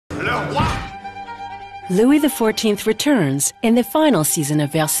le roi! Louis XIV returns in the final season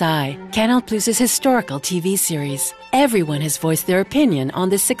of Versailles, Canal Plus's historical TV series. Everyone has voiced their opinion on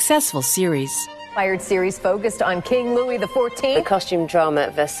this successful series. Inspired series focused on King Louis XIV. The costume drama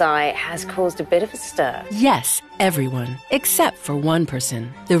at Versailles has caused a bit of a stir. Yes, everyone, except for one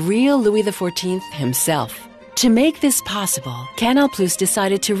person, the real Louis XIV himself. To make this possible, Canal Plus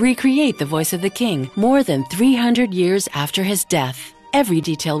decided to recreate the voice of the king more than 300 years after his death. Every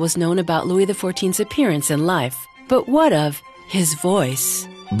detail was known about Louis XIV's appearance and life. But what of his voice?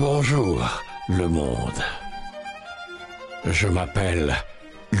 Bonjour, le monde. Je m'appelle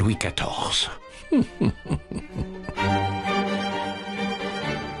Louis XIV.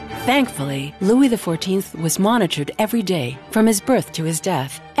 Thankfully, Louis XIV was monitored every day, from his birth to his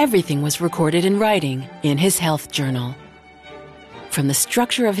death. Everything was recorded in writing, in his health journal. From the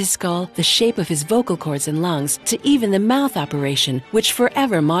structure of his skull, the shape of his vocal cords and lungs, to even the mouth operation, which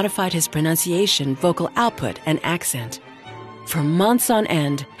forever modified his pronunciation, vocal output, and accent. For months on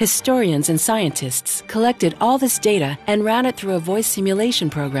end, historians and scientists collected all this data and ran it through a voice simulation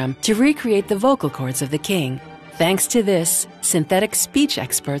program to recreate the vocal cords of the king. Thanks to this, synthetic speech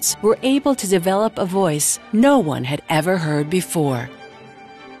experts were able to develop a voice no one had ever heard before.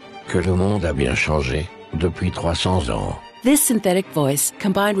 Que le monde a bien changé depuis 300 ans. This synthetic voice,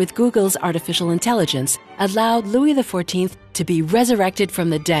 combined with Google's artificial intelligence, allowed Louis XIV to be resurrected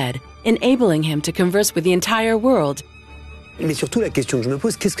from the dead, enabling him to converse with the entire world. Mais surtout, la question que je me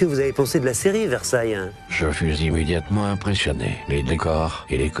pose, qu'est-ce que vous avez pensé de la série Versailles? Je fus immédiatement impressionné. Les décors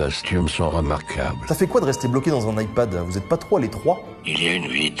et les costumes sont remarquables. Ça fait quoi de rester bloqué dans un iPad? Vous êtes pas trop à l'étroit? Il y a une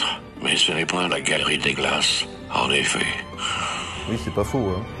vitre, mais ce n'est point la galerie des glaces. En effet. Oui, c'est pas faux,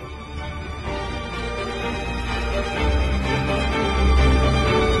 hein.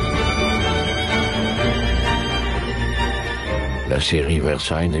 La série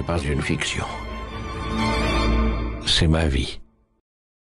Versailles n'est pas une fiction. C'est ma vie.